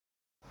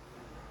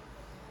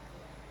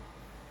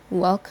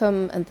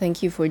Welcome and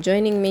thank you for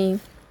joining me.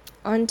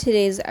 On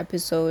today's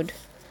episode,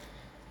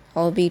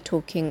 I'll be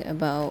talking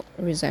about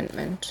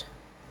resentment.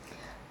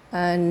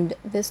 And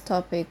this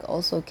topic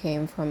also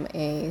came from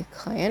a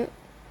client,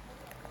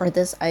 or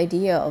this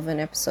idea of an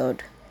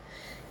episode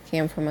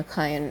came from a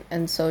client.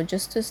 And so,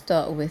 just to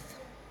start with,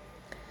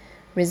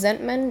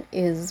 resentment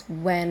is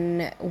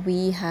when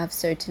we have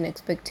certain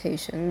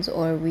expectations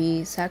or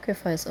we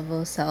sacrifice of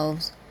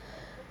ourselves.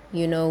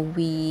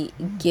 We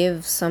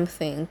give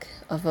something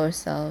of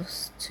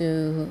ourselves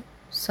to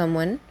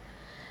someone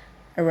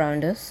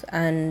around us,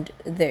 and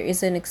there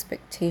is an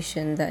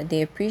expectation that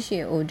they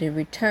appreciate or they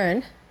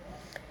return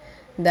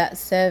that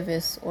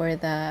service or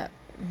that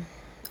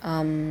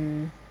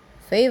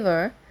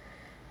favor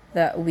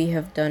that we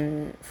have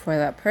done for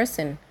that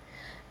person.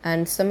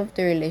 And some of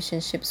the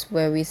relationships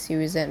where we see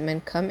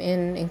resentment come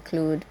in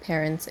include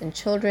parents and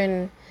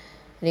children.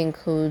 It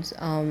includes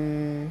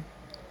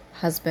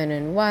husband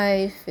and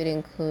wife. It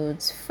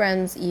includes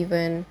friends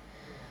even.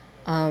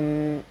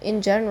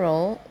 In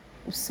general,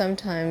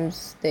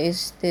 sometimes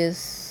there's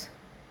this,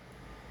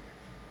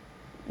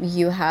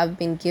 you have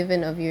been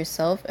given of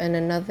yourself, and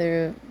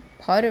another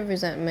part of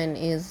resentment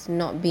is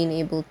not being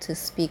able to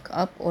speak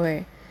up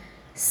or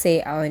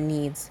say our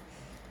needs.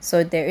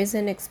 So there is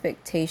an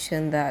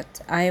expectation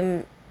that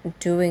I'm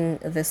doing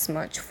this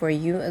much for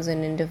you as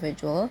an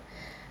individual,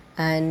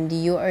 and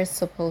you are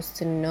supposed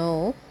to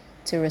know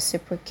to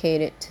reciprocate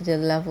it to the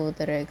level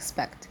that I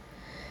expect.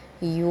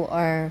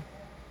 I'm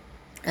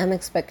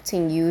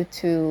expecting you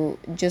to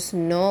just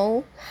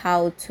know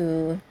how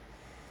to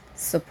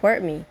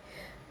support me.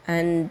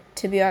 And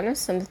to be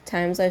honest,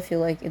 sometimes I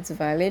feel like it's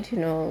valid.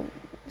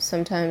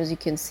 Sometimes you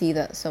can see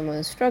that someone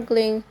is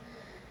struggling.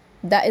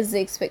 That is the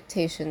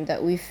expectation,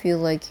 that we feel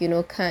like,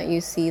 can't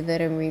you see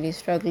that I'm really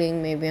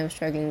struggling? Maybe I'm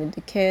struggling with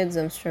the kids.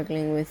 I'm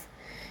struggling with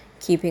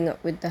keeping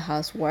up with the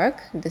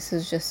housework. This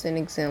is just an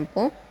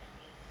example.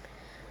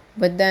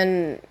 But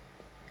then,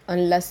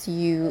 unless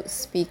you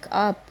speak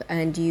up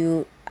and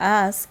you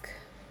ask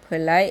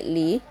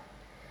politely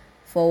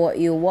for what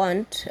you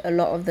want, a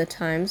lot of the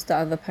times the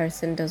other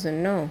person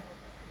doesn't know.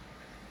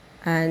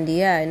 And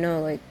yeah, I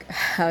know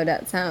how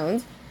that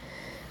sounds,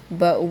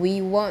 but we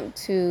want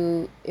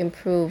to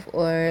improve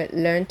or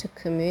learn to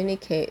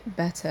communicate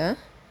better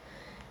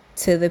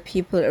to the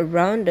people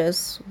around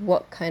us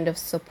what kind of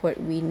support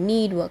we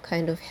need, what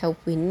kind of help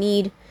we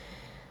need,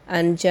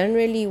 and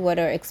generally what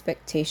our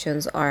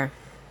expectations are.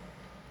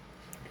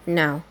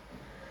 Now,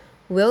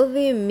 will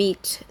they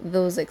meet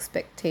those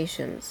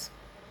expectations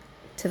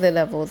to the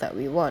level that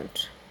we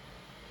want?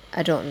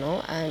 I don't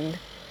know. And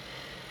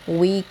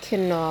we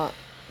cannot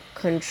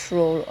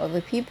control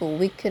other people.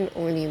 We can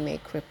only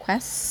make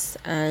requests,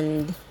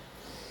 and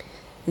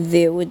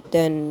they would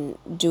then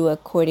do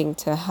according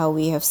to how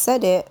we have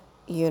said it.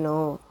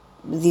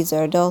 These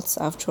are adults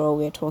after all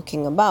we're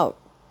talking about.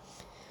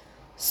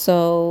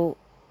 So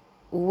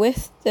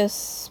with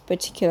this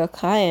particular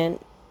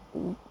client,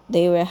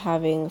 they were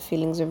having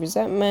feelings of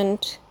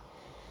resentment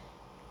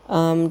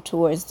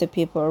towards the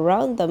people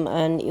around them,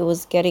 and it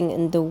was getting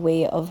in the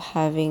way of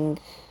having,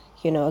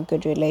 a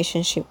good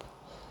relationship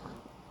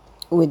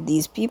with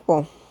these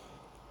people.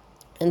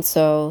 And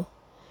so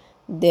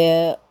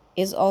there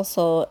is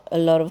also a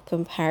lot of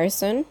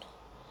comparison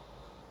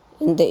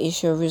in the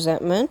issue of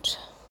resentment.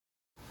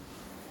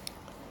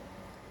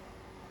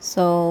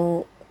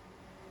 So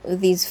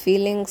these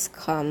feelings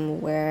come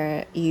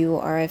where you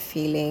are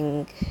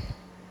feeling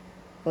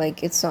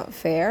like it's not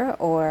fair,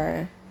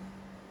 or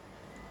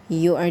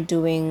you are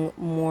doing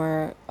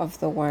more of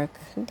the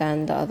work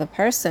than the other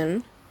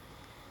person,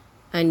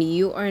 and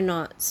you are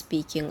not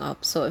speaking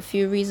up. So a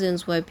few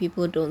reasons why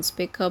people don't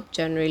speak up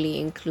generally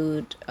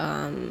include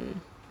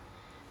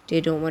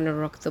they don't want to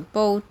rock the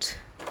boat.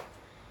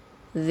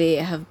 They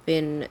have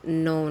been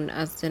known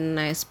as the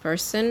nice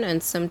person,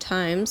 and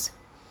sometimes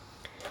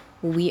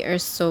we are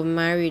so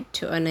married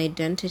to an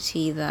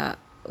identity that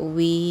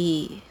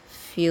we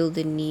feel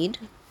the need,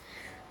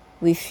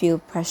 we feel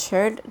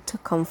pressured to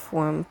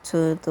conform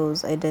to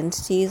those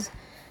identities.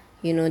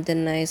 The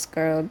nice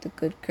girl, the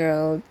good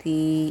girl,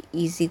 the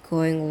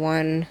easygoing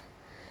one.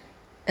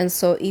 And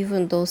so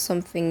even though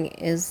something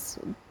is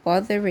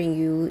bothering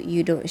you,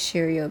 you don't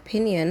share your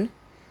opinion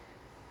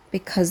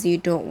because you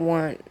don't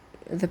want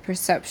the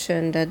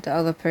perception that the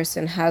other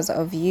person has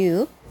of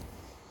you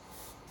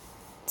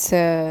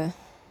to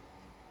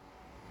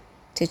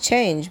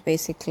change,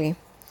 basically.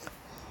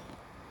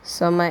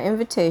 So my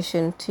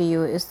invitation to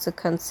you is to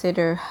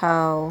consider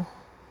how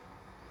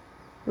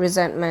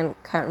resentment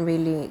can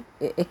really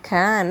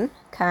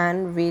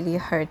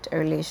hurt a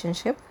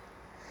relationship,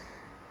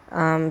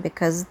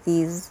 because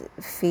these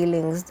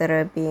feelings that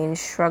are being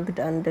shrugged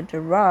under the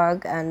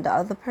rug, and the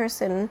other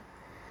person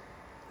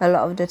a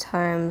lot of the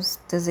times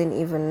doesn't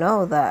even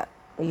know that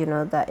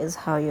that is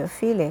how you're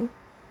feeling.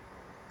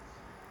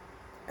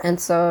 And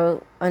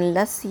so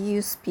unless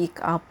you speak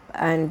up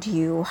and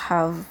you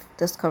have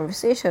this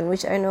conversation,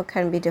 which I know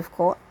can be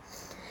difficult,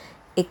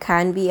 it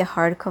can be a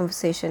hard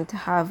conversation to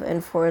have.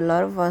 And for a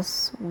lot of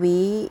us,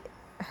 we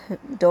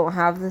don't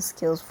have the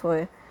skills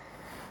for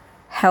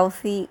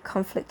healthy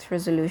conflict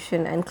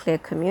resolution and clear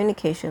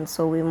communication.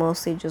 So we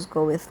mostly just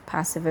go with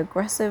passive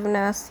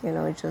aggressiveness,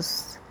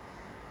 just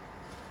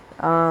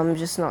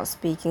not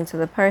speaking to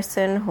the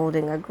person,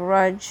 holding a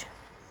grudge.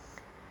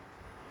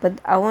 But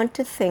I want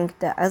to think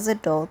that as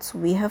adults,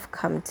 we have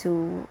come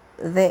to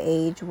the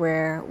age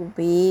where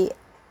we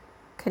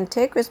can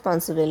take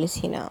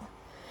responsibility now.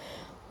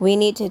 We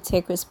need to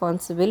take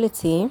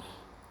responsibility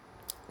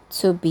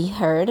to be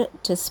heard,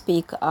 to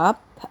speak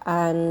up,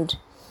 and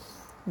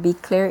be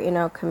clear in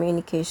our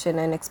communication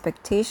and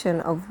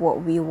expectation of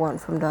what we want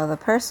from the other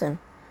person.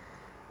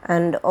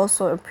 And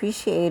also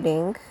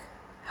appreciating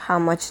how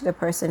much the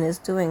person is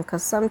doing,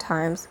 because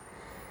sometimes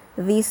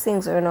these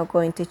things are not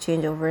going to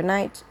change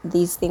overnight.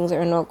 These things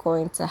are not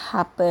going to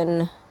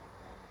happen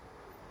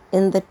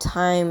in the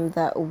time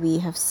that we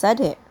have said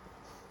it.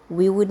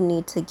 We would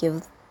need to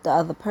give the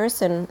other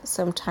person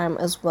some time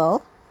as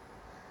well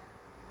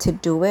to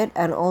do it.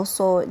 And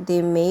also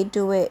they may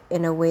do it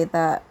in a way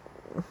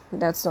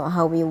that's not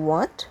how we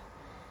want.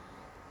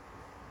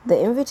 The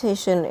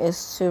invitation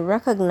is to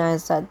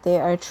recognize that they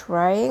are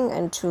trying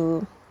and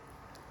to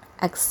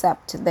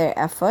accept their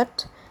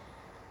effort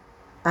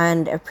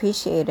and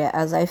appreciate it,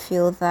 as I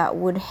feel that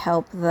would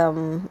help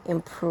them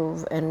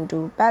improve and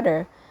do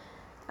better.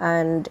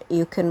 And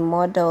you can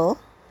model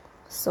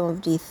some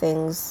of these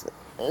things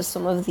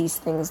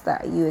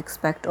that you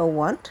expect or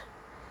want.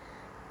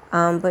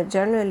 But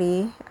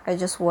generally, I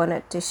just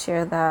wanted to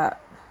share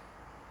that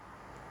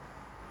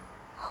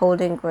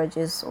holding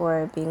grudges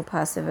or being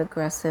passive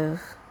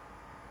aggressive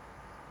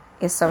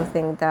is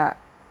something that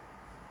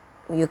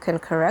you can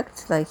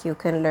correct. Like, you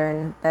can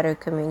learn better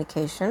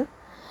communication.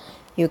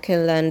 You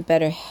can learn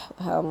better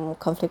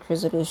conflict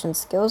resolution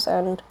skills.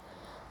 And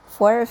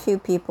for a few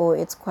people,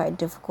 it's quite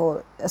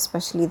difficult,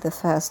 especially the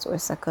first or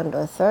second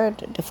or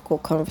third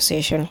difficult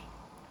conversation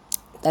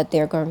that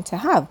they're going to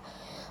have.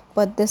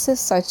 But this is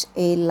such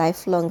a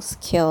lifelong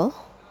skill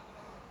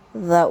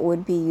that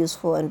would be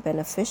useful and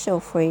beneficial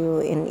for you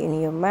in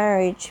your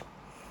marriage,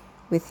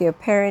 with your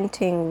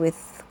parenting,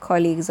 with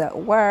colleagues at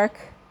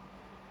work,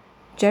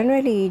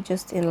 generally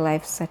just in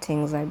life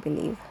settings, I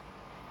believe.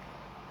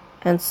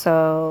 And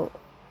so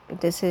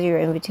this is your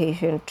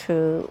invitation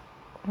to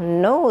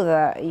know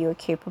that you're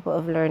capable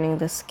of learning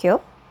the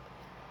skill,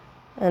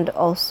 and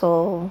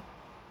also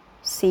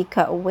seek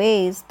out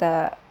ways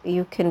that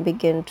you can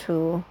begin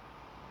to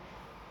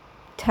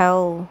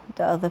tell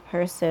the other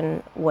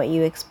person what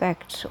you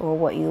expect or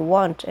what you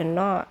want, and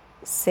not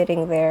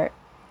sitting there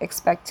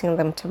expecting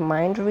them to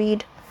mind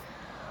read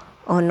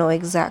or know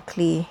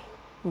exactly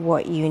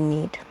what you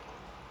need.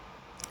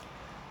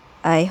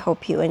 I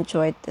hope you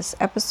enjoyed this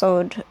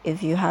episode.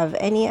 If you have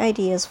any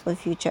ideas for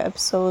future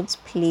episodes,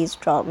 please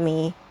drop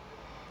me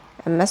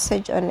a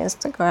message on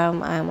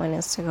Instagram. I'm on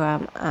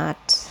Instagram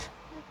at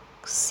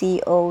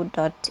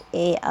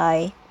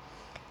co.aishamai_.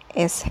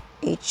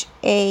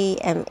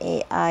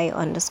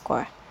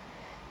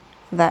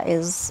 That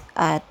is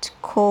at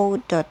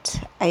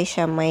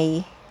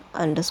co.aishamai_.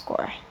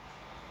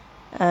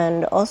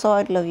 And also,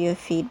 I'd love your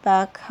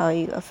feedback. How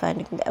you are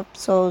finding the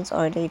episodes?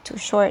 Are they too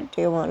short?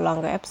 Do you want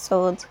longer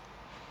episodes?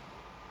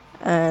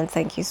 And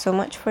thank you so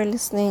much for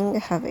listening.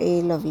 Have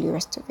a lovely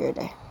rest of your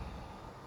day.